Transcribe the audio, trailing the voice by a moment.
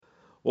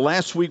Well,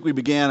 last week we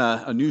began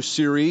a new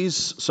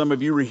series. Some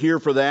of you were here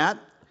for that.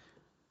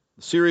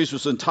 The series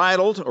was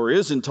entitled, or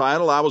is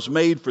entitled, I Was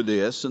Made for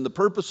This. And the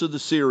purpose of the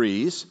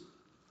series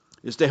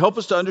is to help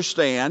us to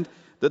understand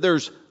that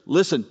there's,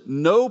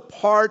 no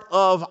part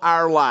of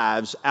our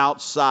lives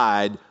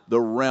outside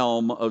the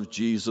realm of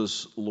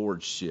Jesus'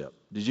 lordship.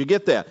 Did you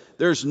get that?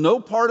 There's no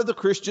part of the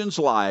Christian's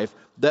life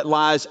that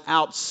lies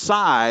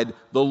outside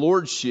the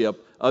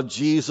lordship of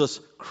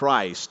Jesus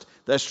Christ.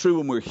 That's true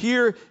when we're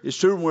here, it's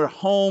true when we're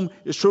home,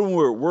 it's true when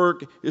we're at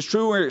work, it's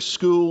true when we're at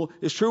school,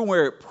 it's true when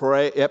we're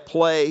at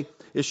play,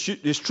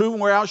 it's true when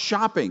we're out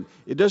shopping.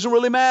 It doesn't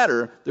really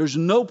matter. There's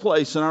no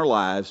place in our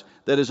lives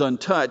that is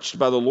untouched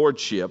by the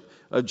lordship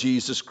of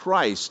Jesus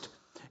Christ.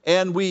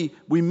 And we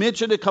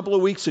mentioned a couple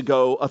of weeks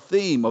ago a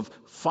theme of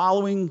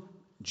following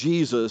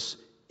Jesus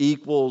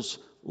equals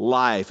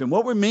life. And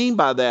what we mean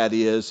by that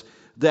is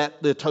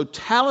that the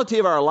totality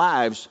of our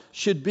lives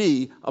should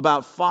be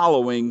about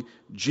following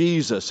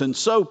Jesus. And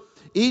so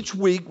each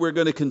week we're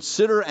going to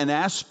consider an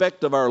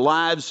aspect of our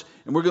lives,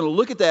 and we're going to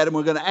look at that and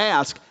we're going to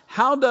ask,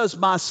 how does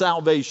my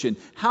salvation,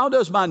 how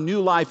does my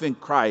new life in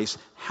Christ,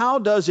 how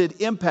does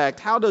it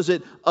impact, how does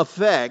it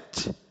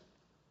affect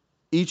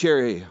each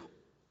area?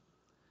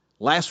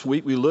 Last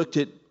week we looked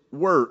at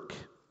work.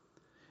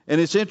 And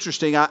it's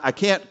interesting, I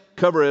can't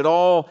cover it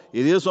all.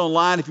 It is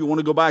online if you want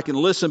to go back and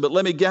listen, but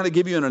let me kind of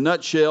give you in a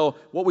nutshell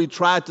what we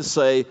tried to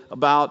say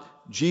about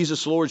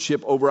Jesus'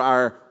 lordship over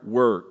our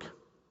work.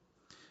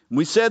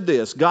 We said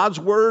this: God's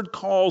word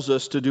calls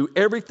us to do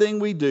everything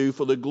we do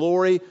for the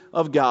glory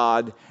of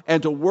God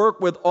and to work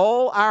with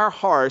all our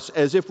hearts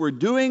as if we're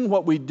doing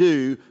what we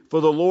do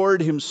for the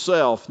Lord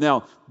himself.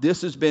 Now,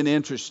 this has been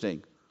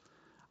interesting.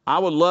 I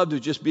would love to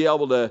just be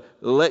able to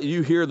let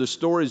you hear the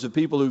stories of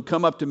people who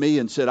come up to me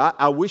and said,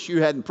 I wish you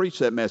hadn't preached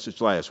that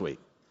message last week.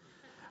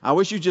 I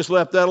wish you just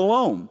left that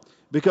alone,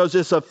 because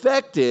it's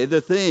affected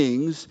the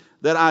things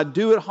that I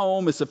do at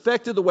home. It's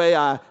affected the way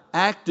I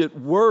act at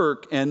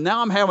work. And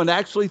now I'm having to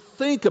actually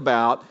think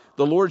about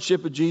the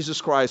lordship of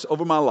Jesus Christ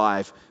over my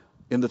life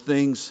in the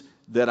things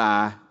that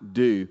I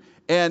do.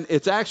 And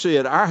it's actually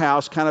at our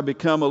house kind of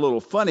become a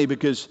little funny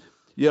because,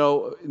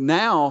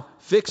 now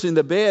fixing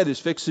the bed is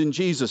fixing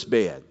Jesus'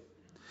 bed.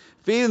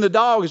 Feeding the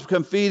dog has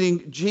become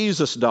feeding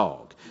Jesus'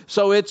 dog.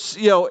 So it's,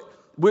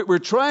 we're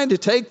trying to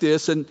take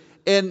this and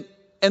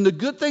the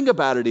good thing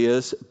about it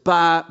is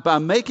by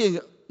making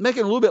a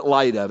little bit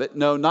light of it,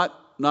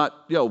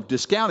 not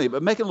discounting it,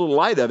 but making a little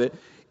light of it,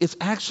 it's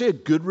actually a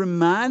good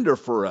reminder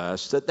for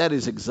us that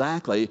is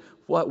exactly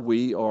what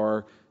we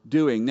are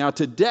doing. Now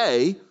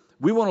today,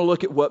 we want to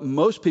look at what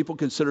most people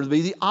consider to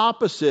be the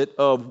opposite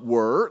of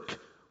work,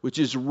 which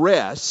is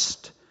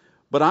rest.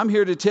 But I'm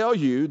here to tell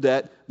you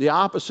that the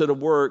opposite of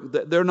work,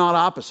 they're not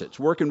opposites.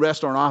 Work and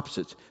rest aren't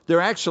opposites.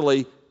 They're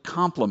actually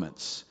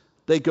complements.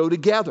 They go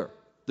together.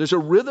 There's a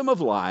rhythm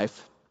of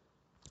life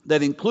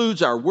that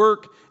includes our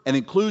work and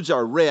includes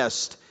our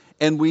rest,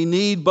 and we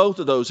need both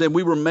of those, and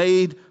we were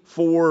made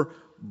for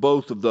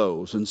both of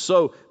those. And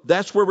so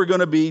that's where we're going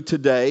to be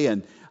today,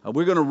 and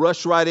we're going to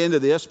rush right into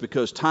this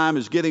because time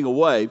is getting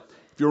away.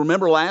 If you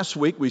remember last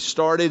week, we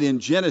started in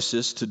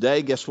Genesis.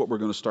 Today, guess what? We're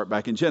going to start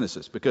back in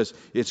Genesis because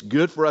it's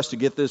good for us to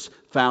get this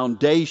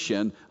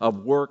foundation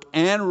of work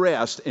and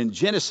rest. In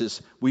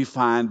Genesis, we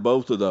find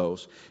both of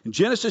those. In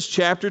Genesis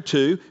chapter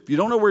 2, if you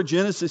don't know where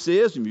Genesis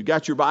is and you've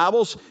got your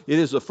Bibles, it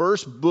is the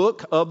first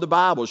book of the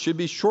Bible. It should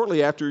be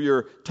shortly after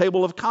your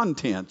table of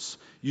contents.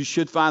 You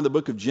should find the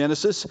book of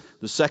Genesis,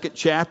 the second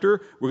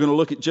chapter. We're going to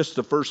look at just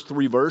the first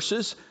 3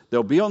 verses.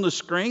 They'll be on the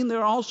screen.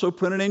 They're also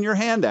printed in your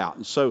handout.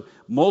 And so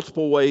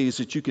multiple ways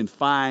that you can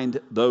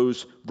find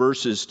those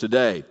verses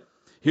today.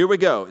 Here we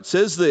go. It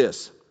says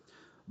this: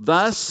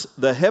 Thus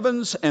the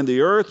heavens and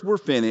the earth were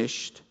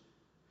finished,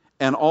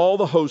 and all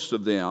the host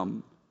of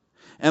them.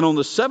 And on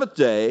the seventh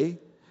day,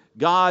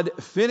 God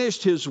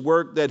finished his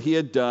work that he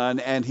had done,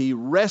 and he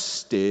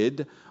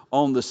rested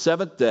on the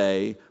seventh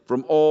day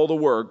from all the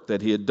work that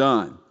he had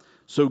done.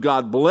 So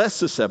God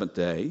blessed the seventh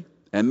day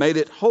and made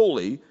it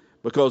holy,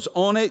 because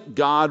on it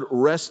God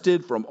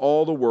rested from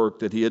all the work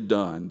that he had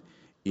done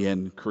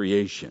in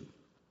creation.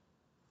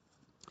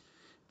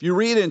 If you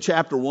read in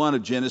chapter 1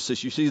 of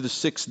Genesis, you see the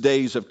 6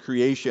 days of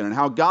creation and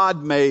how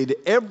God made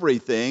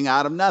everything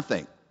out of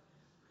nothing.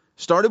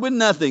 Started with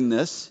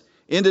nothingness,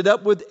 ended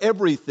up with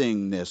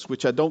everythingness,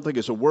 which I don't think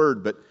is a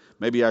word, but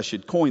maybe I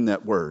should coin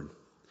that word.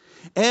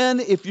 And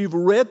if you've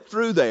read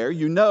through there,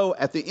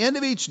 at the end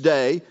of each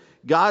day,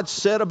 God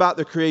said about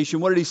the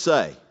creation, what did he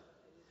say?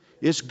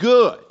 It's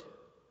good.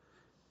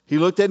 He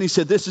looked at it and he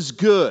said, this is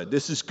good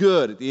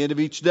at the end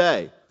of each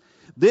day.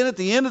 Then at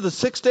the end of the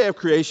 6th day of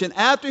creation,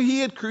 after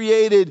he had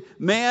created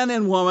man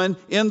and woman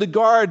in the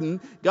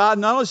garden, God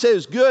not only said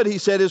it's good, he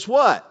said it's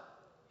what?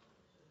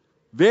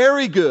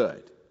 Very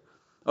good.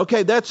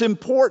 Okay, that's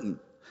important.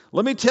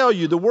 Let me tell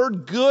you, the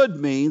word good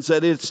means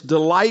that it's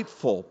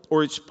delightful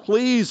or it's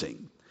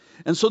pleasing.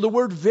 And so the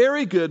word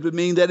very good would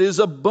mean that it is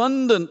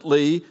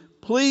abundantly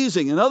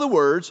pleasing. In other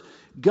words,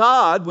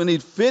 God, when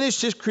he'd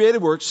finished his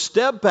creative work,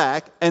 stepped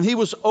back and he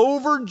was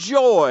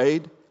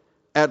overjoyed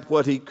at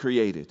what he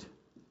created.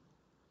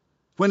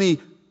 When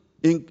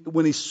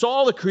he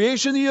saw the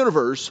creation of the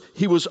universe,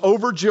 he was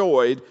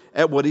overjoyed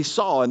at what he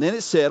saw. And then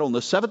it said on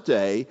the seventh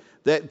day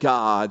that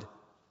God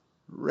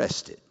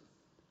rested.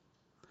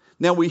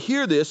 Now we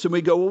hear this and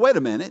we go, well, wait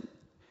a minute.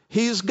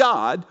 He's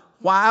God.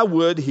 Why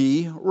would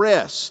he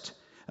rest?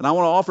 And I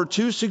want to offer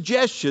two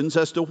suggestions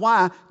as to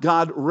why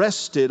God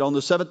rested on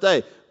the seventh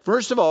day.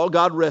 First of all,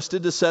 God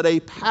rested to set a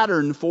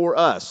pattern for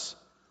us.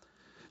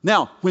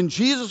 Now, when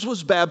Jesus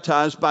was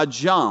baptized by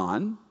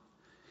John,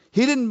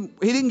 he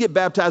didn't get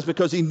baptized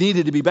because he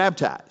needed to be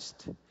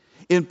baptized.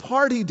 In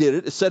part, he did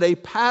it to set a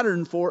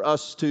pattern for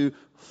us to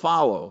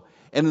follow.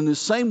 And in the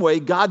same way,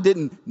 God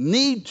didn't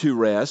need to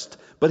rest,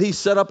 but he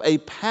set up a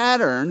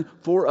pattern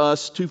for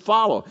us to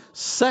follow.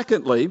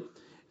 Secondly,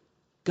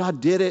 God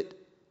did it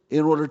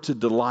in order to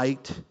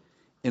delight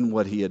in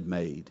what he had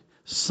made.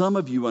 Some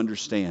of you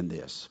understand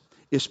this,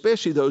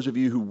 especially those of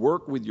you who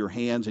work with your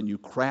hands and you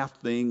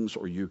craft things,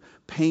 or you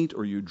paint,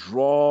 or you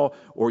draw,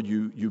 or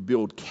you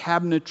build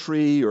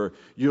cabinetry, or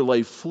you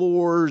lay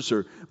floors,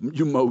 or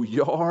you mow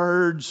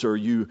yards, or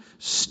you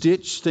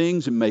stitch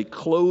things and make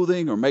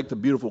clothing, or make the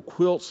beautiful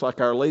quilts like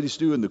our ladies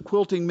do in the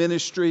quilting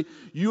ministry.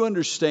 You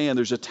understand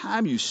there's a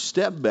time you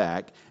step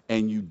back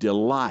and you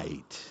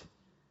delight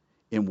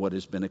in what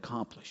has been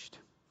accomplished.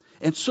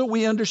 And so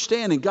we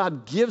understand, and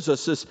God gives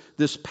us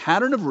this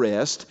pattern of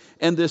rest,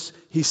 and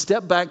he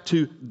stepped back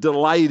to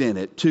delight in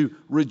it, to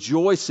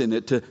rejoice in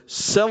it, to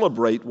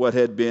celebrate what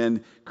had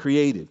been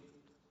created.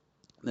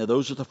 Now,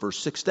 those are the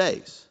first 6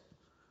 days.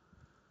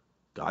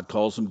 God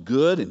calls them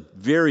good and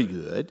very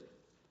good,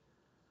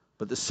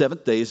 but the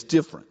seventh day is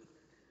different.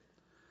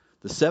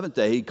 The seventh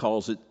day, he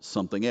calls it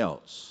something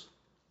else.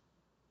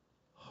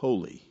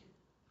 Holy.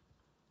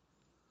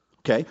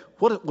 Okay,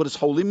 what does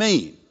holy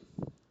mean?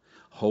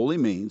 Holy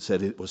means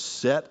that it was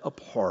set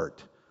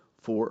apart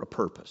for a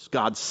purpose.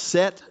 God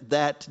set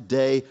that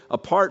day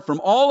apart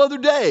from all other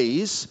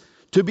days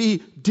to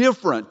be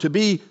different, to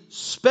be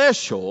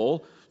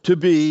special, to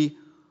be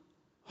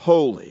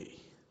holy.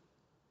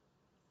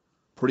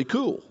 Pretty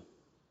cool.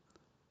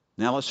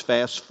 Now let's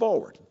fast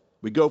forward.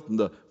 We go from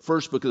the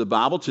first book of the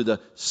Bible to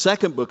the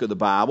second book of the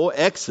Bible,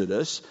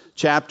 Exodus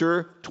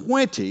chapter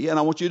 20, and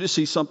I want you to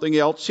see something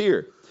else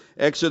here.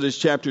 Exodus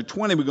chapter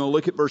 20, we're going to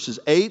look at verses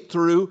 8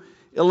 through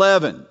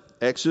 11.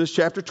 Exodus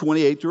chapter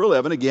 28 through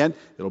 11. Again,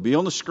 it'll be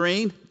on the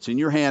screen. It's in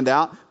your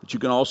handout, but you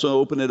can also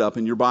open it up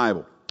in your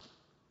Bible.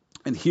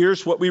 And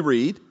here's what we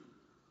read.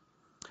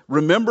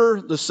 Remember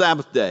the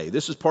Sabbath day.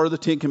 This is part of the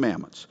Ten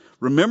Commandments.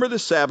 Remember the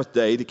Sabbath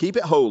day to keep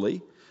it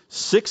holy.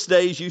 6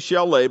 days you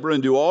shall labor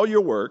and do all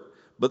your work,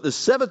 but the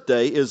seventh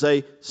day is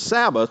a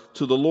Sabbath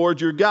to the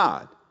Lord your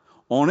God.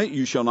 On it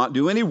you shall not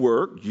do any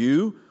work,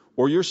 you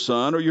or your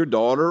son or your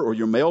daughter or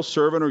your male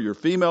servant or your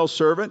female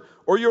servant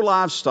or your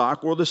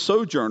livestock or the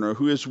sojourner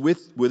who is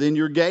within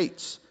your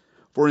gates.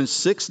 For in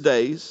 6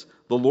 days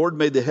the Lord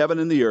made the heaven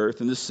and the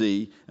earth and the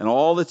sea and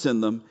all that's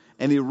in them,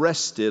 and he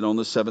rested on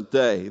the seventh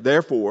day.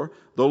 Therefore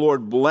the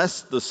Lord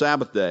blessed the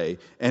Sabbath day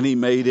and he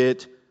made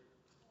it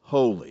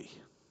holy.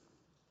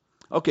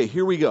 Okay,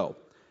 here we go.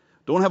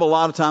 Don't have a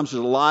lot of times,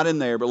 there's a lot in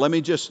there, but let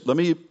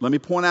me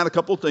point out a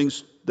couple of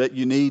things that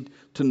you need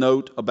to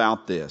note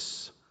about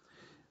this.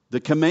 The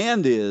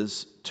command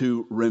is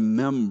to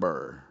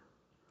remember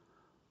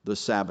the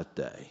Sabbath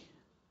day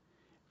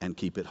and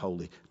keep it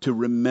holy. To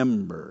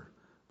remember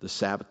the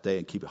Sabbath day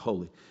and keep it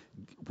holy.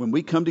 When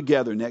we come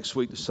together next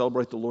week to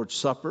celebrate the Lord's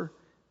Supper,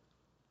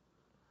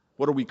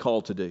 what are we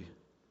called to do?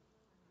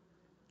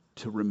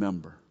 To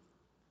remember.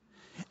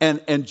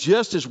 And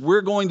just as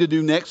we're going to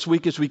do next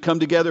week as we come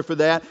together for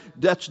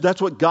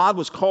that's what God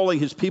was calling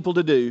his people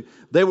to do.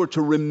 They were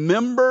to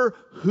remember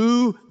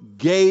who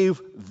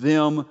gave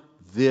them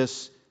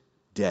this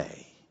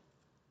day.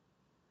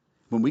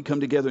 When we come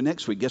together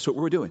next week, guess what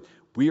we're doing?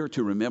 We are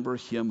to remember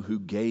him who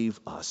gave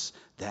us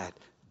that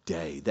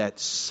day, that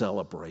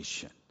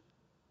celebration,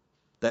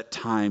 that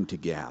time to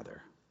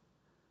gather.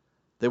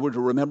 They were to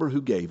remember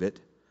who gave it,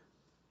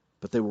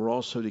 but they were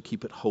also to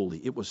keep it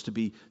holy. It was to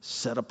be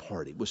set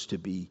apart. It was to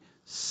be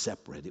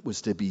separate. It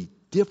was to be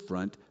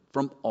different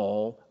from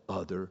all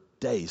other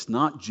days,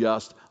 not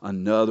just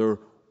another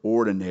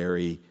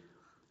ordinary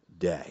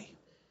day.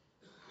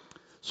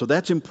 So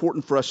that's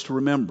important for us to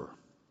remember.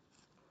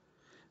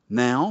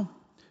 Now,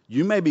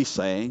 you may be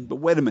saying, but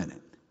wait a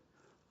minute,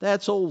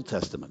 that's Old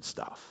Testament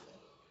stuff.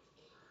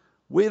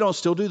 We don't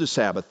still do the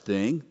Sabbath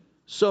thing.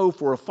 So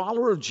for a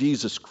follower of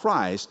Jesus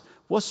Christ,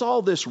 what's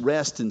all this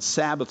rest and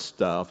Sabbath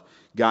stuff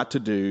got to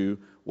do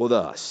with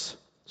us?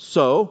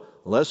 So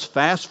let's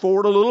fast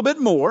forward a little bit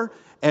more,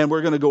 and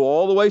we're going to go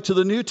all the way to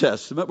the New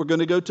Testament. We're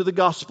going to go to the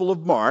Gospel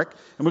of Mark,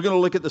 and we're going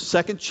to look at the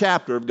second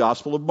chapter of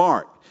Gospel of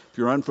Mark. If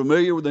you're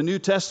unfamiliar with the New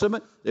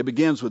Testament, it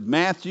begins with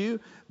Matthew.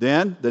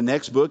 Then the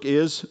next book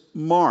is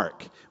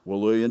Mark. We'll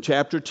look in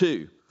chapter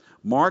 2.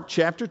 Mark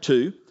chapter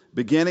 2,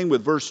 beginning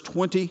with verse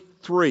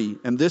 23.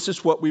 And this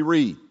is what we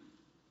read.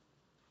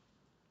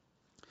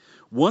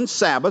 One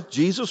Sabbath,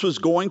 Jesus was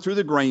going through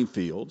the grain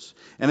fields,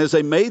 and as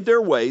they made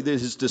their way,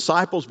 his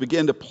disciples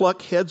began to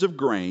pluck heads of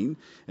grain,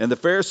 and the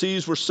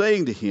Pharisees were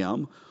saying to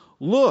him,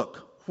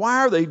 "Look, why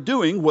are they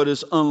doing what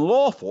is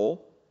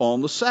unlawful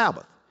on the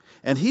Sabbath?"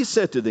 And he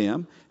said to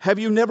them, "Have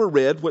you never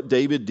read what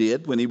David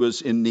did when he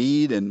was in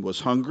need and was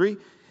hungry,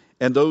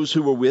 and those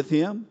who were with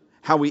him?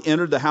 How he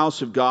entered the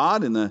house of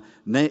God in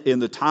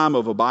the time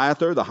of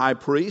Abiathar, the high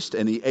priest,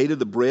 and he ate of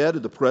the bread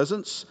of the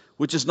presence,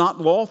 which is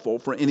not lawful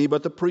for any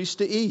but the priest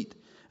to eat,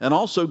 and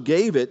also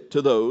gave it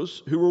to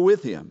those who were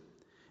with him.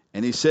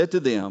 And he said to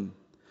them,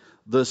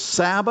 the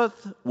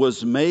Sabbath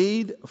was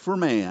made for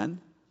man,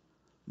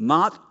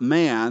 not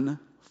man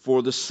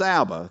for the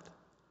Sabbath.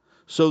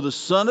 So the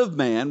Son of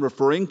Man,"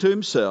 referring to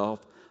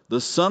himself,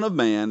 "the Son of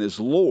Man is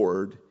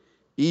Lord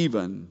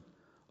even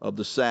of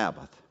the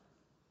Sabbath."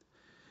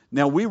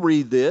 Now we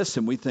read this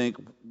and we think,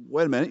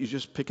 wait a minute, you're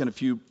just picking a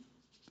few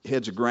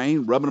heads of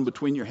grain, rubbing them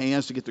between your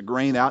hands to get the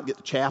grain out, get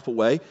the chaff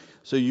away,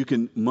 so you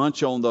can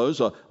munch on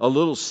those, a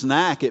little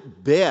snack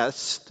at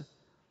best.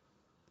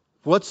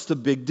 What's the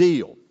big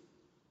deal?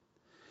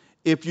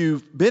 If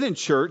you've been in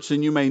church,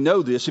 then you may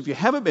know this. If you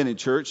haven't been in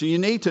church, you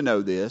need to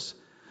know this.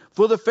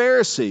 For the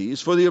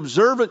Pharisees, for the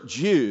observant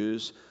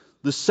Jews,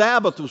 the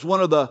Sabbath was one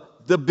of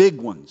the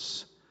big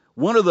ones,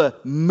 one of the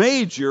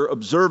major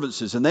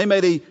observances. And they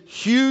made a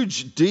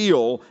huge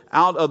deal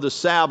out of the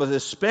Sabbath,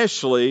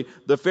 especially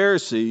the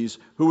Pharisees,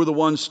 who were the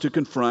ones to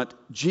confront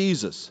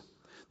Jesus.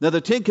 Now,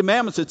 the Ten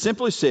Commandments had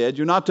simply said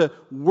you're not to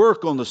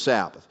work on the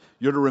Sabbath.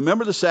 You're to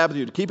remember the Sabbath,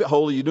 you're to keep it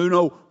holy, you do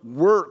no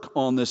work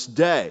on this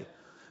day.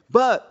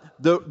 But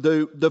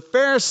the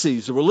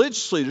Pharisees, the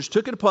religious leaders,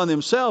 took it upon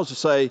themselves to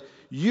say,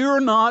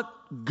 you're not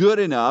good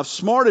enough,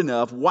 smart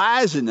enough,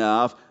 wise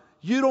enough,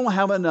 you don't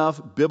have enough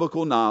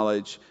biblical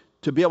knowledge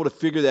to be able to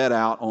figure that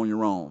out on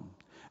your own.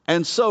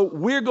 And so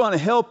we're going to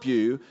help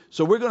you.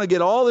 So we're going to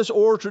get all this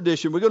oral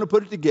tradition, we're going to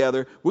put it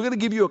together, we're going to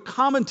give you a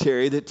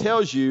commentary that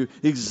tells you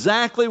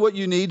exactly what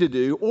you need to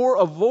do or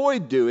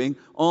avoid doing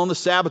on the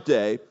Sabbath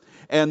day.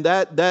 And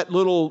that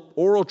little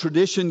oral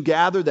tradition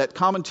gathered, that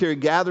commentary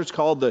gathered, is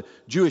called the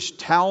Jewish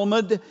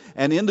Talmud.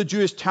 And in the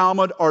Jewish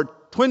Talmud are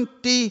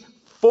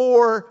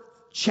 24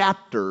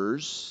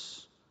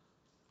 chapters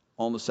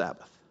on the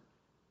Sabbath.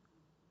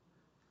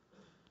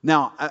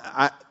 Now,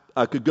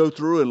 I could go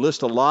through and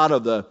list a lot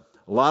of the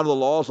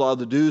laws, a lot of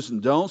the do's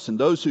and don'ts. And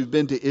those who've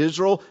been to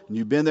Israel and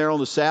you've been there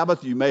on the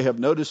Sabbath, you may have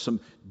noticed some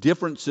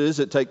differences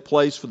that take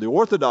place for the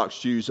Orthodox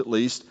Jews, at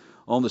least,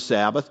 on the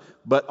Sabbath.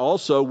 But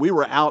also, we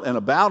were out and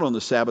about on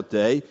the Sabbath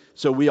day,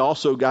 so we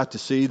also got to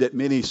see that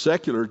many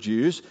secular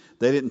Jews,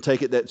 they didn't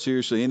take it that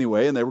seriously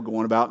anyway, and they were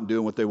going about and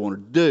doing what they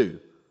wanted to do.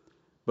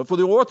 But for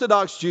the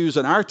Orthodox Jews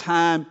in our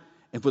time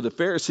and for the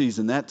Pharisees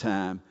in that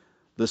time,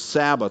 the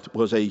Sabbath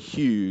was a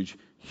huge,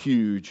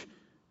 huge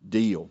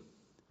deal.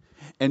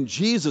 And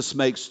Jesus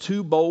makes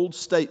two bold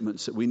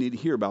statements that we need to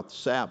hear about the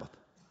Sabbath.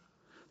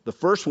 The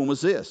first one was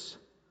this: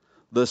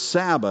 the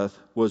Sabbath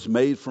was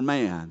made for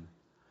man,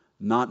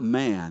 not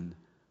man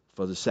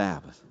for the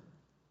Sabbath.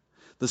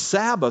 The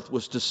Sabbath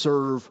was to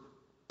serve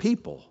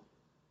people.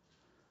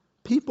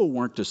 People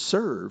weren't to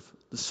serve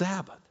the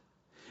Sabbath.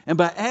 And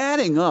by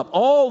adding up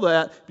all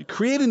that,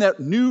 creating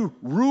that new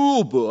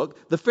rule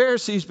book, the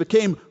Pharisees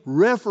became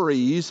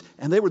referees,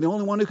 and they were the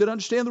only one who could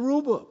understand the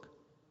rule book.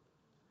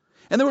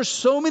 And there were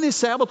so many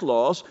Sabbath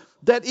laws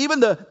that even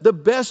the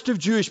best of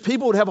Jewish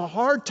people would have a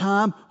hard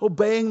time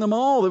obeying them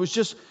all. There was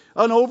just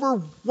an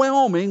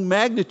overwhelming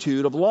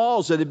magnitude of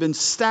laws that had been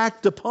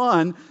stacked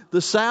upon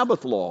the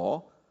Sabbath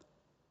law.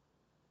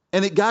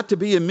 And it got to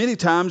be, in many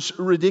times,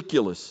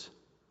 ridiculous.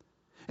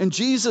 And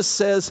Jesus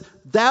says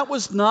that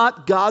was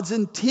not God's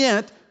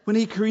intent when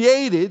He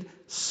created,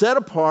 set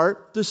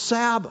apart the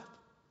Sabbath.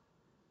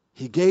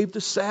 He gave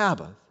the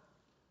Sabbath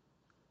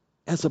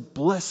as a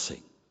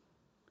blessing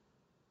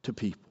to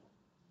people.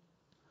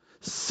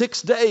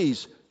 6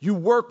 days you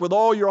work with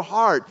all your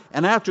heart,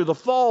 and after the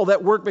fall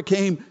that work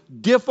became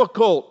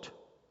difficult.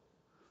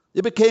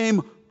 It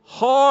became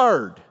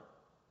hard.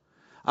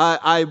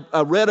 I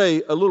read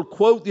a little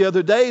quote the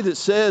other day that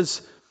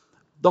says,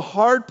 the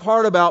hard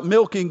part about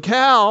milking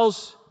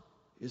cows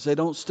is they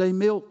don't stay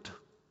milked.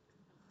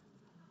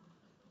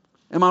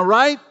 Am I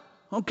right?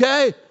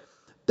 Okay.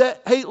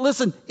 Hey,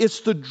 listen,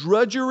 it's the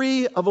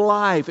drudgery of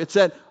life. It's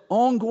that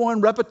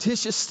ongoing,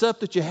 repetitious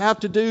stuff that you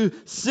have to do.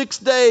 6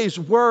 days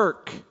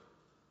work.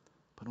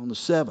 But on the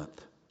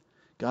seventh,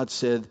 God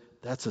said,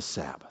 that's a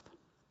Sabbath.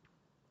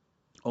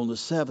 On the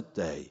seventh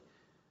day,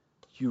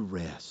 you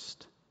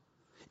rest.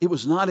 It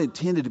was not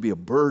intended to be a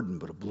burden,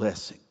 but a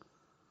blessing.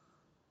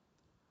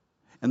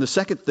 And the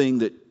second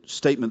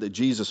statement that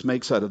Jesus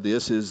makes out of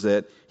this is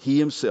that He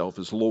Himself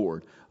is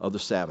Lord of the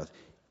Sabbath.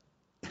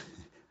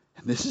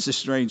 And this is a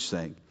strange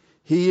thing.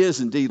 He is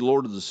indeed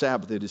Lord of the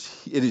Sabbath. It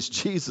is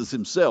Jesus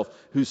Himself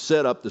who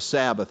set up the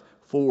Sabbath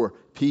for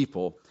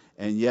people.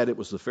 And yet it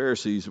was the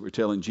Pharisees that were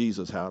telling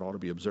Jesus how it ought to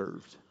be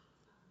observed.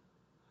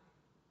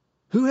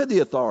 Who had the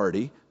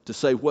authority to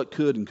say what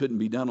could and couldn't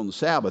be done on the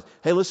Sabbath?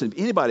 Hey, listen, if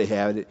anybody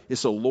had it,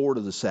 it's the Lord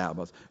of the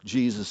Sabbath,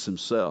 Jesus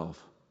Himself.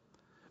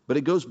 But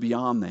it goes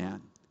beyond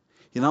that.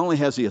 He not only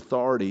has the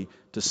authority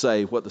to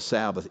say what the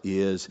Sabbath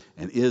is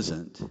and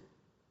isn't,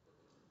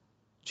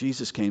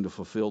 Jesus came to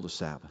fulfill the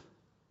Sabbath.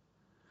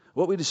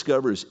 What we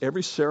discover is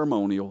every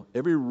ceremonial,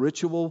 every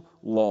ritual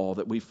law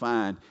that we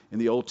find in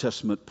the Old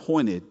Testament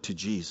pointed to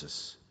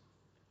Jesus.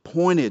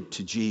 Pointed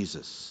to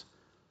Jesus.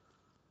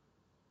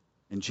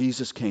 And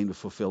Jesus came to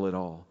fulfill it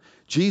all.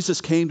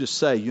 Jesus came to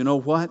say, you know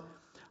what?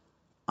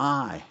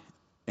 I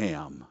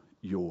am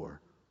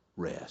your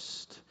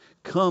rest.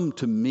 Come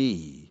to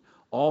me,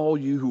 all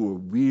you who are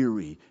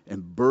weary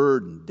and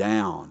burdened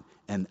down,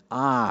 and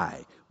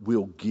I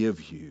will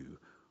give you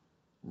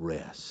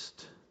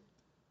rest.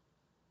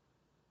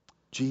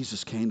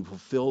 Jesus came to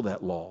fulfill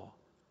that law.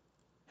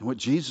 And what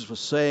Jesus was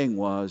saying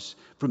was,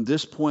 from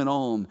this point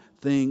on,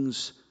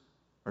 things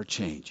are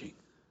changing.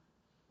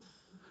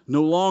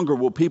 No longer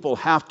will people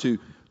have to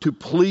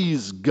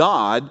please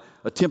God,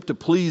 attempt to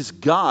please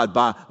God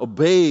by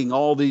obeying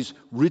all these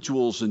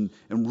rituals and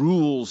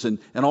rules and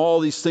all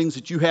these things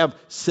that you have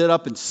set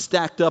up and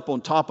stacked up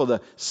on top of the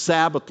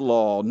Sabbath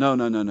law. No.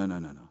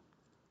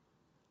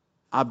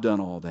 I've done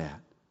all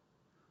that.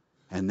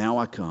 And now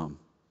I come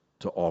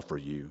to offer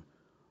you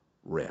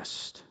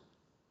rest.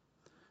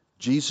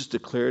 Jesus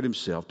declared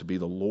himself to be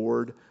the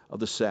Lord of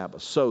the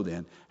Sabbath. So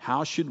then,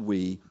 how should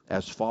we,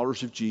 as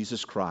followers of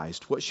Jesus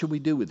Christ, what should we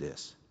do with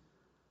this?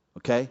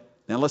 Okay?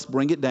 Now let's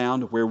bring it down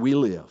to where we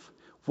live.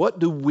 What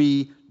do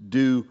we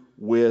do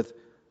with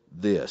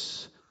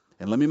this?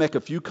 And let me make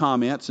a few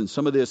comments, and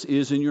some of this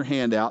is in your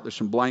handout. There's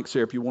some blanks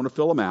there if you want to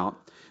fill them out.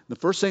 The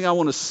first thing I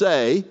want to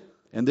say,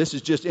 and this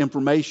is just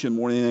information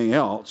more than anything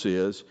else,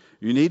 is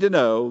you need to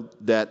know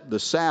that the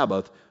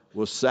Sabbath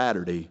was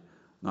Saturday,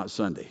 not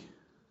Sunday.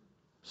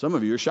 Some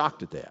of you are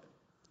shocked at that.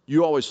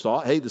 You always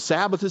thought, hey, the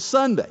Sabbath is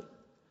Sunday.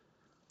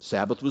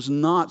 Sabbath was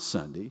not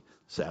Sunday.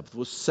 Sabbath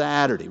was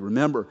Saturday.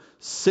 Remember,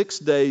 6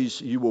 days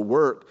you will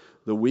work.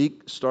 The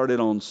week started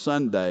on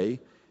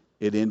Sunday.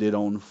 It ended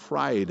on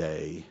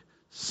Friday.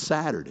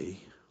 Saturday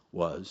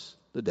was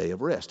the day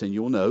of rest. And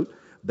you'll note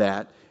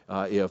that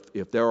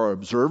if there are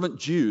observant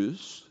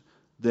Jews,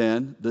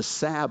 then the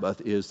Sabbath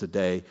is the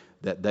day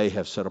that they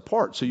have set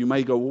apart. So you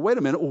may go, well, wait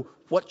a minute. Well,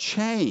 what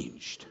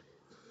changed?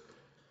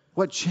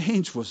 What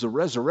changed was the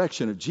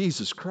resurrection of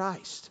Jesus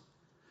Christ.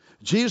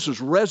 Jesus was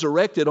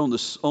resurrected on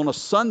a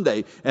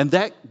Sunday, and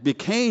that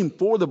became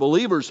for the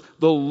believers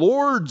the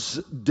Lord's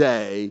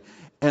Day,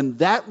 and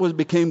that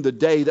became the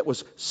day that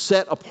was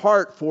set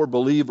apart for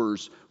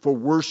believers for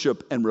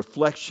worship and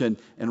reflection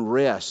and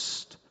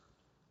rest.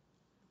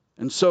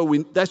 And so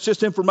that's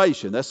just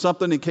information. That's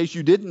something, in case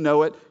you didn't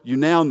know it, you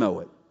now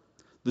know it.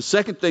 The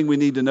second thing we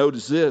need to note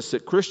is this,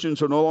 that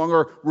Christians are no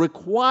longer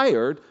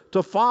required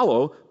to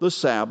follow the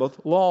Sabbath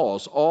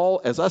laws.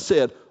 As I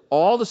said,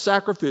 all the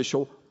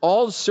sacrificial,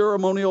 all the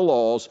ceremonial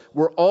laws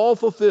were all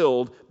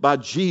fulfilled by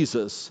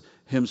Jesus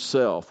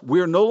himself.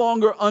 We are no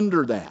longer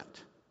under that.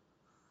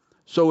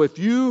 So if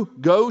you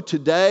go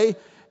today,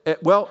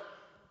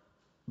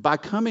 by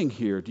coming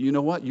here, do you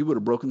know what? You would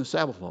have broken the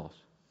Sabbath laws.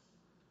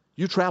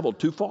 You traveled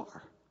too far.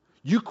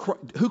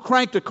 Who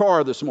cranked a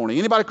car this morning?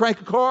 Anybody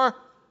crank a car?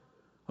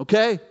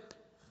 Okay?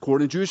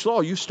 According to Jewish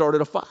law, you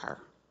started a fire.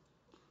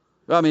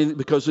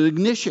 Because of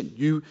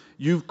ignition.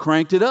 You've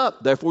cranked it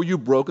up. Therefore,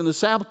 you've broken the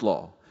Sabbath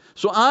law.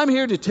 So I'm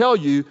here to tell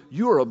you,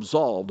 you are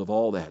absolved of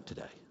all that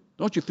today.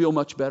 Don't you feel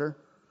much better?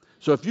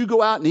 So if you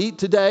go out and eat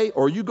today,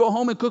 or you go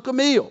home and cook a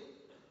meal,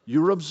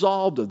 you're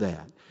absolved of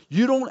that.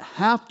 You don't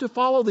have to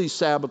follow these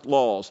Sabbath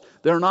laws.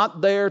 They're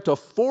not there to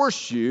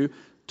force you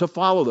to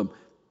follow them.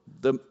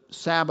 The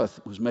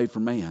Sabbath was made for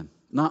man,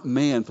 not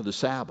man for the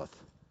Sabbath.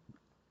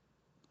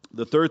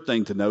 The third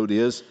thing to note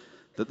is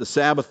that the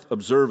Sabbath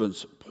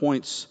observance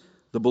points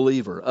the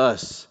believer,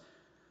 us,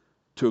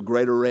 to a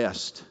greater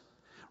rest.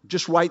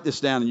 Just write this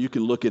down and you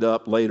can look it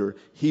up later.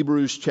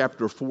 Hebrews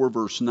chapter 4,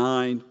 verse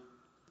 9.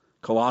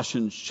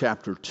 Colossians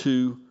chapter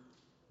 2,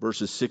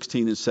 verses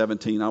 16 and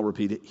 17. I'll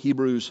repeat it.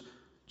 Hebrews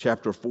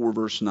chapter 4,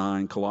 verse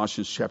 9.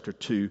 Colossians chapter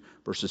 2,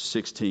 verses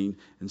 16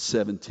 and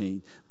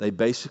 17. They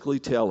basically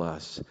tell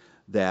us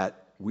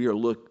that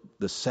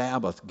the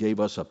Sabbath gave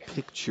us a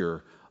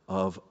picture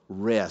of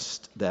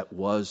rest that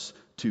was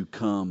to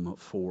come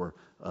for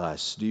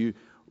us. Do you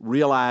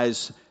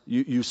realize,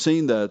 you've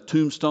seen the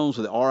tombstones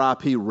with the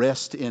RIP,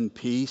 rest in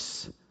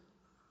peace?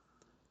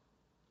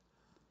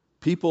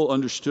 People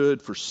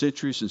understood for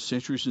centuries and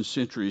centuries and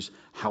centuries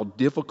how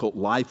difficult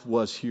life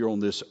was here on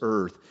this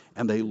earth,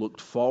 and they looked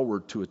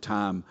forward to a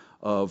time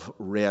of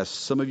rest.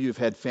 Some of you have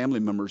had family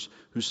members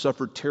who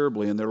suffered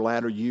terribly in their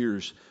latter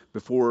years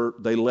before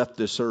they left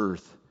this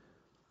earth.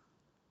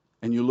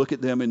 And you look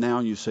at them and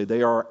now you say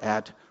they are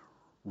at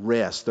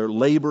rest. Their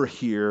labor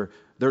here,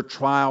 their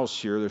trials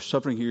here, their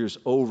suffering here is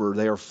over.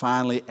 They are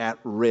finally at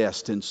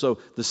rest. And so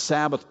the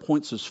Sabbath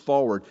points us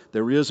forward.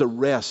 There is a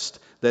rest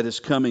that is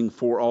coming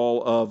for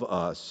all of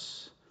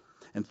us.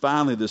 And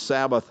finally, the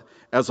Sabbath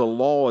as a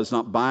law is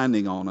not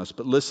binding on us.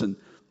 But listen,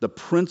 the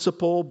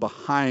principle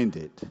behind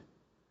it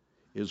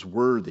is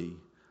worthy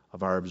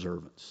of our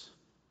observance.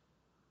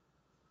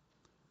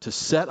 To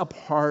set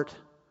apart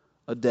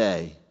a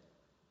day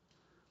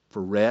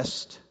for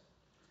rest,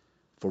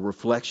 for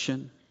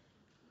reflection,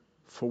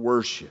 for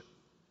worship.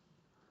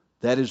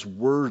 That is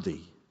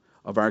worthy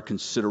of our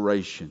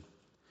consideration.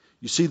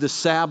 You see, the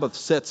Sabbath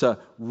sets a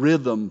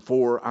rhythm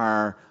for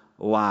our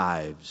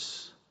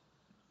lives.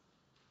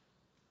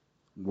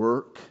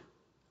 Work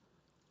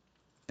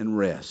and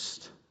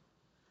rest.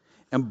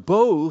 And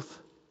both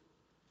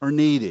are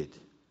needed.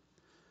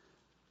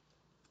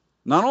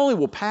 Not only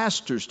will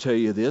pastors tell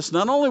you this,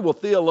 not only will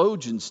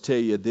theologians tell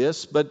you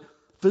this, but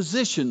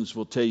physicians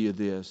will tell you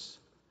this.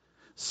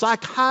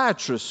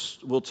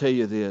 Psychiatrists will tell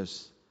you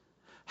this.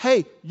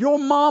 Hey, your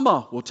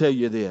mama will tell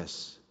you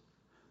this.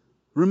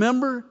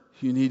 Remember,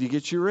 you need to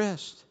get your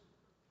rest.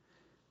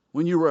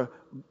 When you were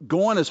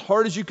going as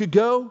hard as you could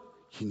go,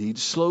 you need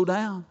to slow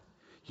down.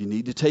 You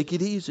need to take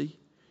it easy.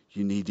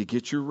 You need to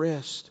get your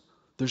rest.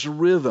 There's a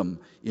rhythm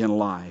in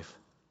life.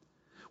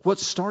 What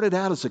started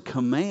out as a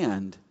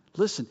command,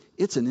 listen,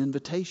 it's an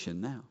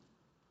invitation now.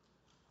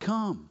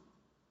 Come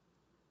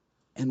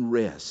and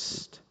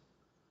rest.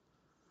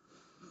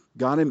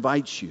 God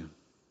invites you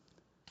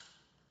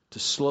to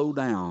slow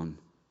down.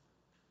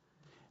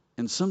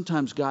 And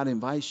sometimes God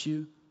invites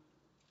you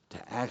to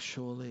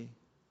actually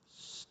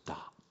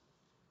stop.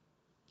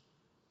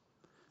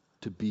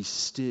 To be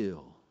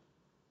still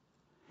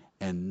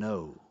and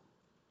know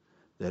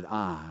that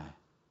I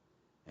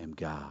am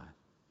God.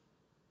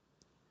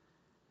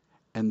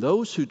 And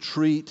those who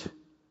treat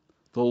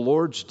the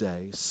Lord's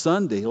Day,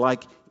 Sunday,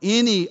 like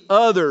any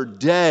other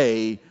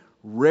day,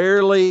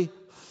 rarely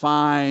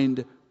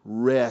find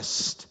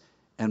rest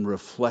and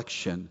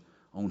reflection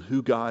on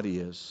who God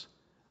is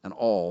and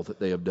all that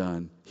they have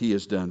done, He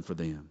has done for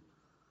them.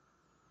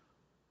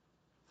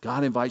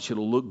 God invites you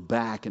to look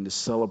back and to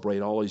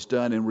celebrate all He's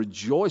done and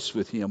rejoice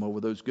with Him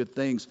over those good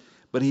things.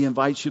 But He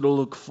invites you to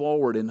look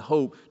forward and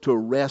hope to a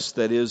rest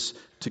that is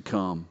to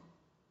come.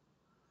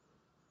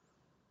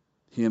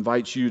 He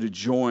invites you to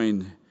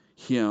join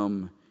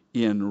Him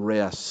in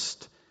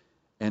rest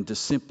and to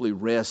simply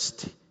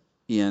rest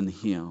in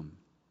Him.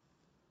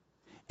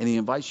 And He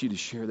invites you to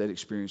share that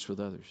experience with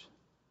others.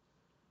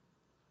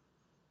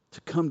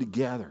 To come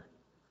together,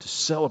 to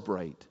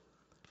celebrate,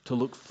 to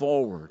look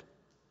forward,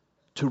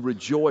 to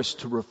rejoice,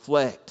 to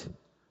reflect,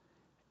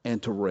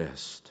 and to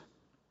rest.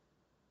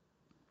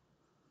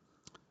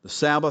 The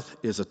Sabbath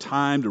is a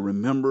time to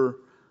remember,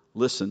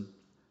 listen,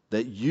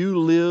 that you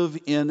live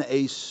in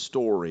a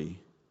story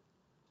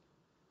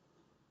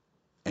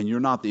and you're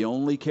not the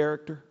only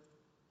character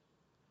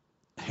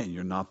and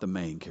you're not the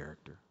main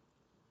character.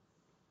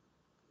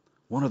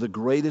 One of the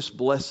greatest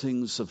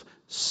blessings of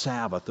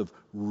Sabbath, of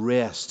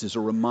rest, is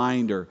a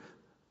reminder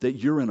that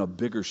you're in a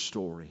bigger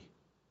story.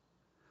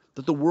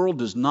 That the world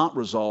does not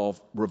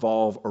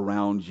revolve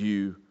around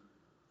you.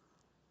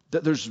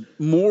 That there's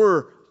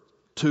more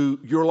to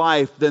your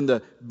life than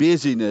the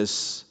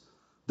busyness.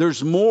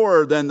 There's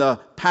more than the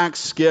packed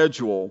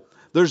schedule.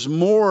 There's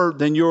more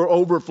than your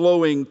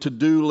overflowing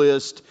to-do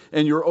list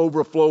and your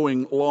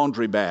overflowing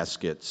laundry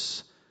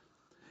baskets.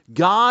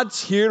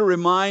 God's here to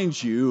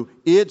remind you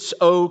it's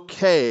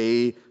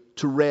okay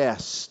to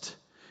rest.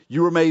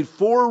 You were made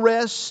for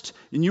rest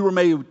and you were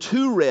made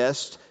to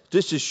rest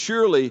just as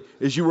surely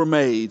as you were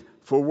made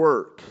for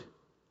work.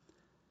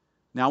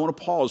 Now I want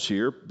to pause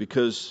here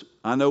because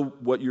I know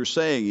what you're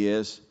saying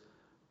is,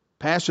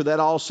 Pastor, that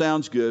all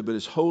sounds good, but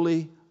it's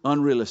wholly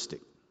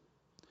unrealistic.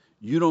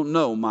 You don't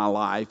know my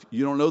life.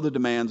 You don't know the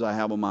demands I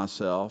have on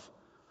myself.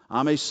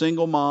 I'm a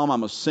single mom.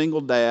 I'm a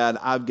single dad.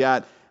 I've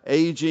got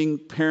aging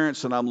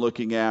parents that I'm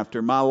looking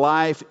after. My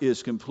life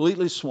is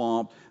completely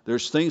swamped.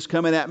 There's things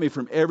coming at me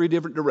from every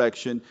different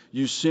direction.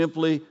 You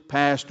simply,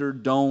 Pastor,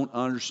 don't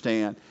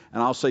understand.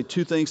 And I'll say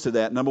two things to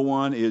that. Number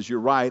one is, you're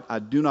right. I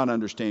do not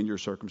understand your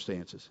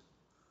circumstances.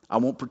 I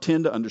won't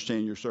pretend to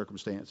understand your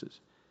circumstances.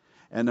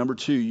 And number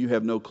two, you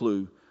have no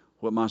clue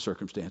what my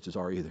circumstances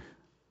are either.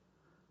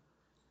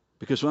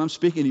 Because when I'm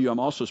speaking to you, I'm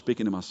also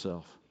speaking to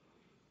myself.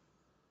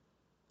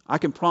 I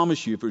can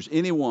promise you, if there's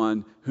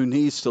anyone who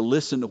needs to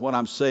listen to what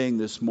I'm saying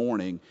this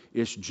morning,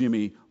 it's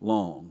Jimmy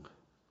Long.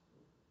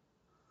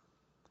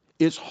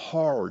 It's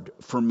hard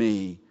for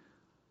me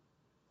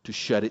to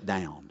shut it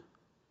down.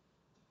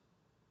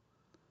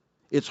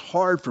 It's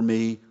hard for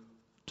me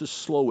to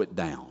slow it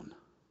down.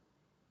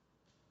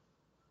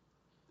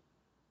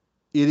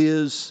 It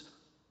is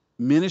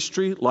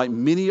ministry, like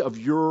many of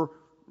your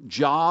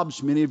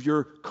jobs, many of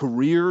your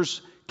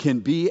careers, can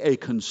be a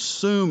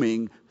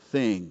consuming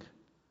thing.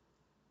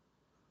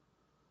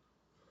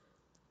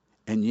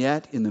 And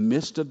yet, in the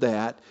midst of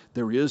that,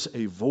 there is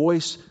a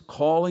voice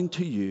calling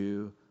to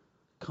you,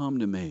 come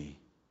to me.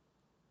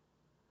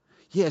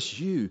 Yes,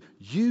 you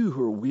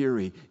who are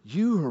weary,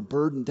 you who are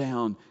burdened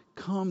down,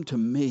 come to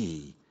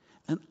me,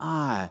 and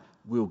I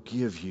will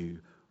give you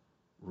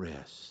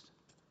rest.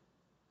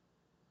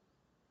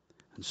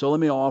 And so let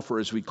me offer,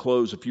 as we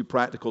close, a few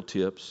practical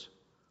tips,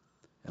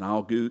 and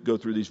I'll go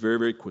through these very,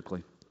 very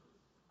quickly,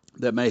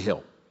 that may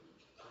help.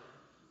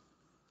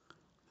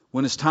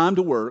 When it's time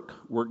to work,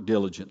 work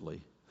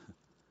diligently.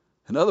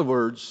 In other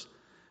words,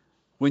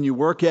 When you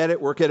work at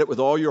it with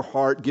all your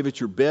heart. Give it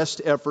your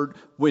best effort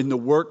when the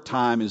work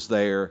time is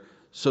there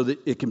so that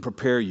it can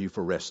prepare you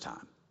for rest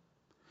time.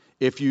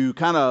 If you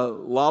kind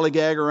of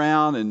lollygag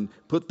around and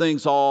put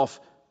things off,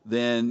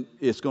 then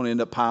it's going to end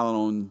up piling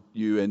on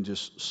you and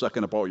just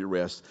sucking up all your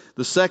rest.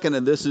 The second,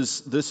 and this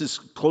is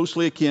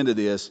closely akin to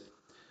this,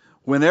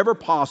 whenever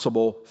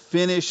possible,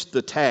 finish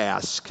the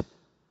task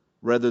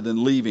rather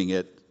than leaving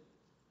it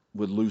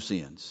with loose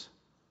ends.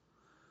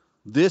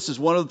 This is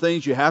one of the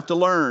things you have to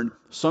learn.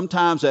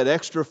 Sometimes that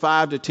extra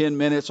 5 to 10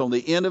 minutes on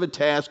the end of a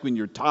task when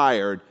you're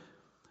tired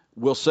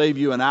will save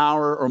you an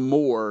hour or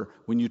more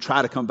when you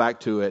try to come back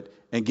to it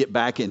and get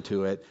back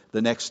into it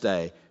the next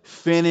day.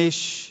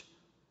 Finish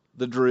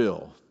the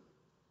drill.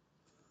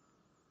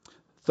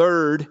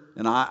 Third,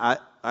 and I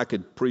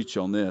could preach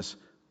on this,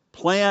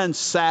 plan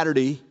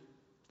Saturday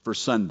for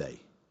Sunday.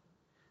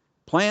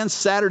 Plan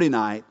Saturday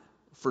night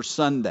for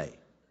Sunday.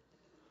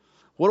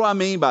 What do I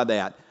mean by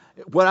that?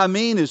 What I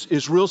mean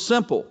is real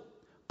simple.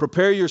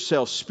 Prepare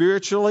yourself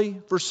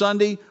spiritually for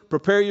Sunday.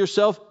 Prepare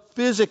yourself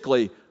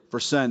physically for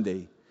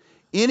Sunday.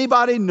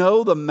 Anybody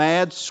know the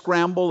mad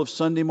scramble of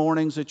Sunday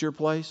mornings at your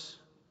place?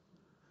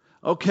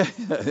 Okay.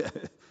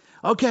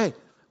 Okay.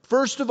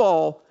 First of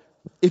all,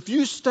 if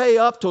you stay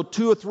up till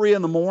 2 or 3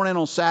 in the morning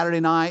on Saturday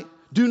night,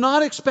 do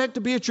not expect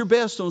to be at your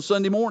best on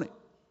Sunday morning.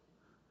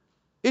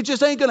 It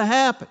just ain't going to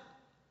happen.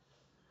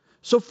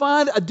 So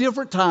find a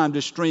different time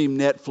to stream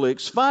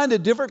Netflix. Find a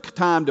different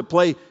time to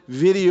play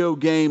video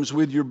games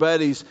with your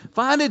buddies.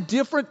 Find a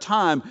different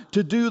time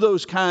to do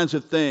those kinds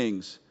of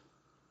things.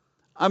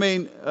 I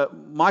mean,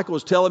 Michael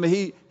was telling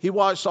me he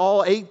watched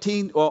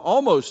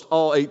almost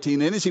all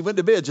 18 innings. He went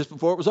to bed just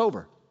before it was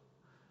over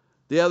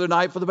the other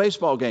night for the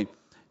baseball game.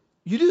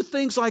 You do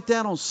things like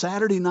that on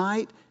Saturday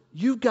night,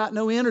 you've got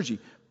no energy.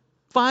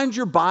 Find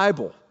your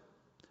Bible.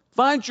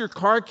 Find your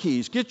car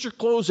keys. Get your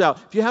clothes out.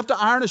 If you have to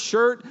iron a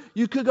shirt,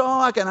 you could go,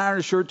 I can iron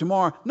a shirt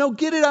tomorrow. No,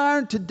 get it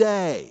ironed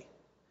today.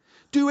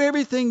 Do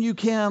everything you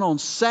can on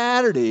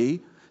Saturday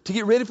to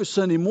get ready for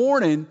Sunday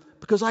morning,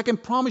 because I can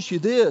promise you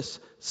this,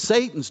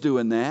 Satan's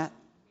doing that.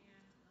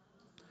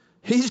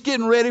 He's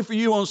getting ready for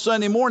you on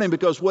Sunday morning,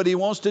 because what he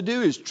wants to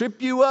do is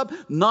trip you up,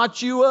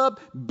 knot you up,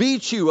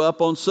 beat you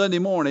up on Sunday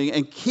morning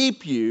and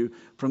keep you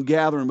from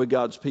gathering with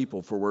God's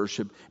people for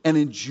worship and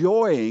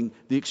enjoying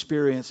the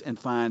experience and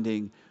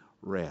finding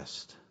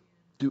rest.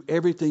 Do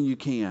everything you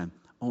can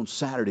on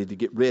Saturday to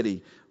get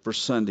ready for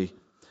Sunday.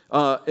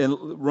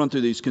 And run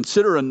through these.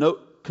 Consider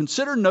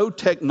no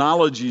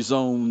technology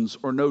zones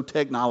or no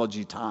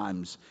technology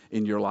times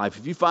in your life.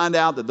 If you find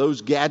out that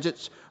those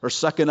gadgets are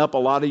sucking up a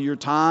lot of your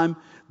time,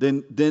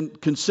 then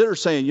consider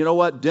saying, you know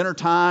what, dinner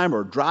time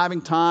or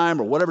driving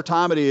time or whatever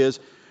time it is,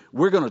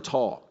 we're going to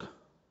talk,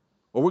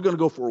 or we're going to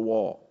go for a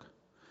walk.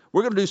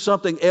 We're going to do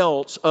something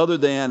else other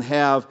than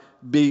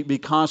be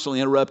constantly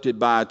interrupted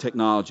by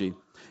technology.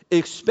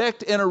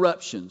 Expect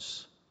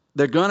interruptions.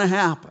 They're going to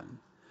happen,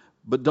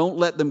 but don't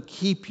let them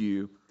keep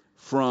you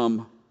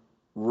from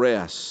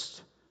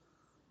rest.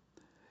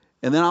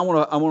 And then I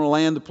want to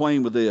land the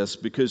plane with this,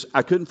 because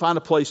I couldn't find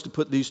a place to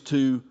put these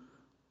two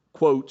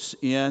quotes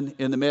in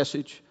the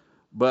message,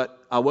 but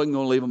I wasn't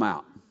going to leave them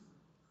out.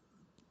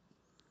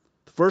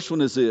 The first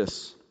one is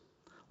this: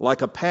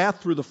 like a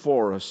path through the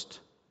forest,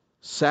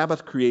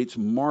 Sabbath creates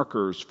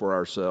markers for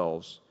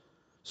ourselves,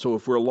 so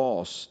if we're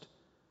lost,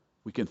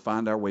 we can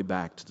find our way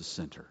back to the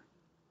center.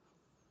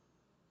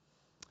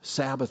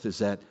 Sabbath is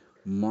that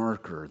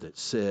marker that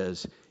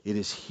says it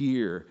is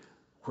here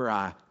where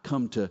I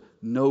come to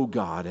know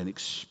God and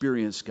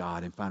experience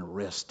God and find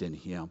rest in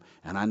Him.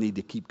 And I need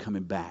to keep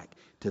coming back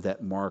to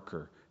that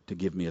marker to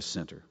give me a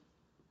center.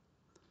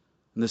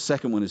 And the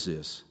second one is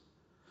this: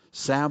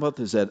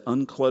 Sabbath is that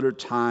uncluttered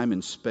time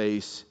and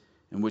space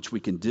in which we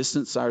can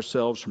distance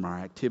ourselves from our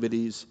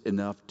activities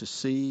enough to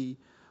see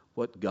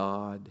what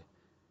God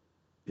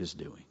is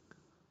doing.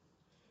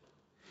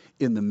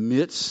 In the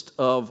midst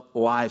of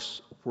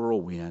life's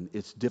whirlwind,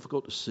 it's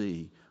difficult to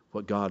see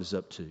what God is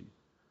up to.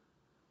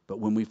 But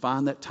when we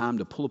find that time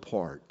to pull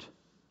apart,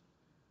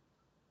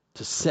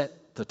 to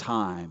set the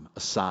time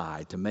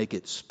aside, to make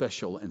it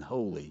special and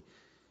holy,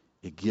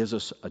 it gives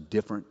us a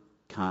different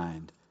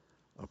kind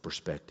of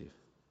perspective.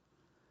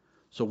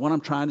 So what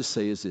I'm trying to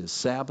say is this: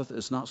 Sabbath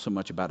is not so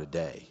much about a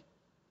day.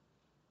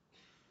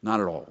 Not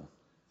at all.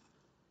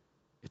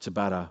 It's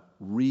about a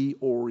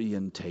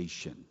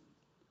reorientation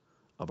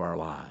of our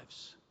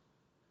lives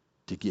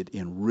to get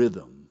in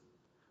rhythm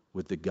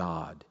with the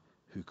God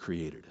who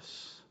created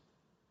us.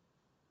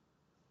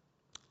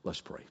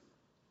 Let's pray.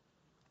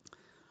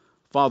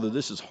 Father,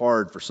 this is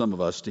hard for some of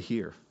us to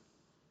hear.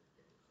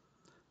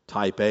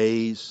 Type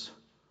A's,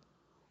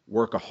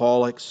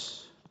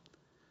 workaholics,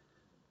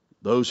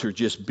 those who are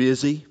just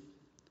busy.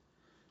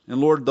 And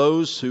Lord,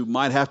 those who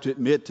might have to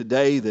admit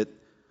today that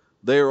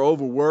they are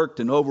overworked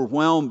and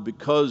overwhelmed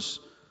because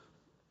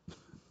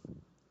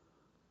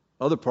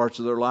other parts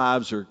of their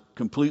lives are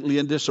completely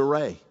in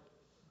disarray.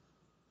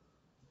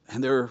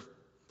 And they're,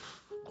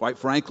 quite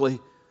frankly,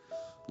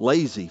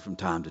 lazy from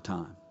time to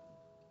time.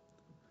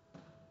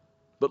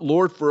 but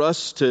Lord, for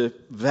us to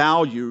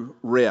value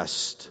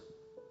rest,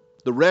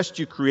 the rest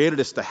you created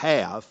us to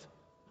have,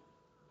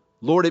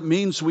 Lord, it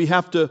means we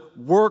have to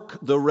work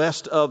the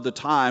rest of the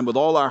time with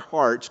all our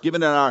hearts,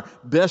 giving it our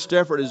best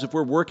effort as if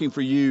we're working for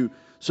you,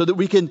 so that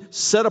we can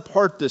set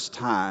apart this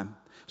time.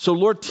 So,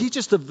 Lord, teach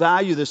us to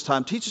value this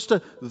time. Teach us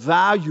to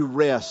value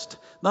rest,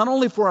 not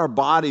only for our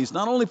bodies,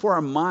 not only for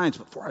our minds,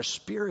 but for our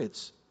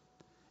spirits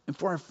and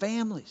for our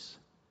families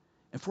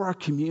and for our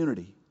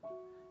community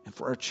and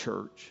for our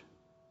church.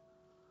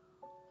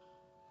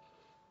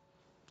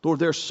 Lord,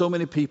 there are so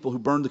many people who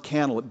burn the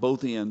candle at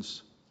both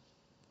ends.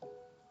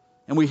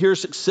 And we hear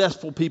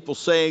successful people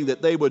saying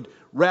that they would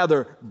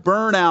rather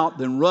burn out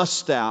than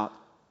rust out,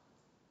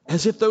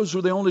 as if those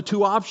were the only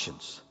two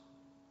options.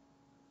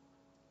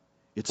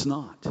 It's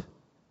not.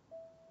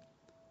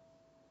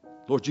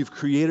 Lord, you've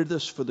created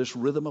us for this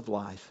rhythm of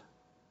life.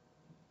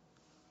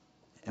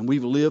 And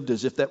we've lived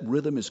as if that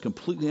rhythm is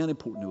completely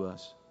unimportant to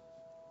us.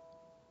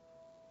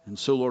 And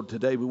so, Lord,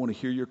 today we want to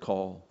hear your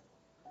call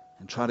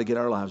and try to get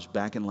our lives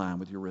back in line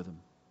with your rhythm.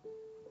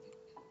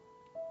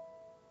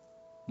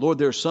 Lord,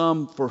 there are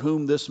some for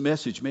whom this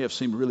message may have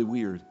seemed really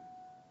weird.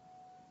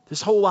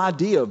 This whole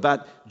idea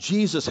about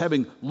Jesus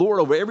having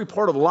Lord over every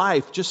part of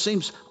life just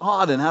seems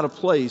odd and out of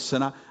place.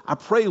 And I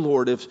pray,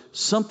 Lord, if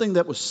something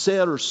that was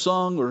said or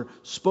sung or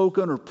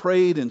spoken or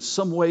prayed in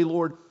some way,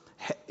 Lord,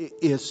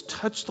 has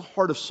touched the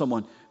heart of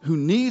someone who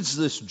needs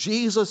this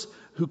Jesus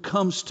who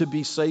comes to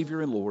be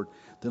Savior and Lord,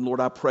 then, Lord,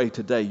 I pray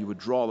today you would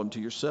draw them to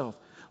yourself.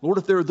 Lord,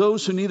 if there are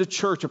those who need a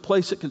church, a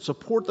place that can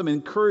support them,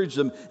 encourage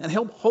them, and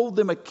help hold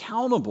them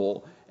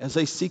accountable as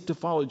they seek to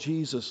follow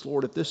Jesus,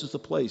 Lord, if this is the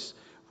place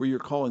where you're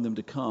calling them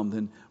to come,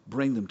 then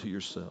bring them to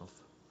yourself.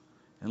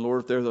 And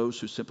Lord, if there are those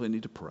who simply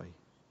need to pray,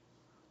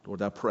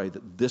 Lord, I pray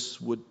that this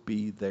would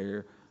be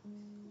their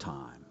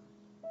time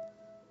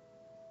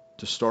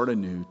to start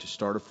anew, to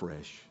start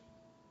afresh,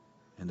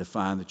 and to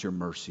find that your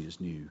mercy is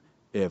new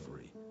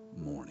every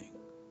morning.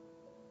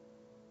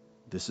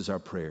 This is our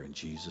prayer in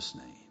Jesus'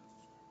 name.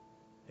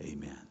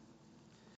 Amen.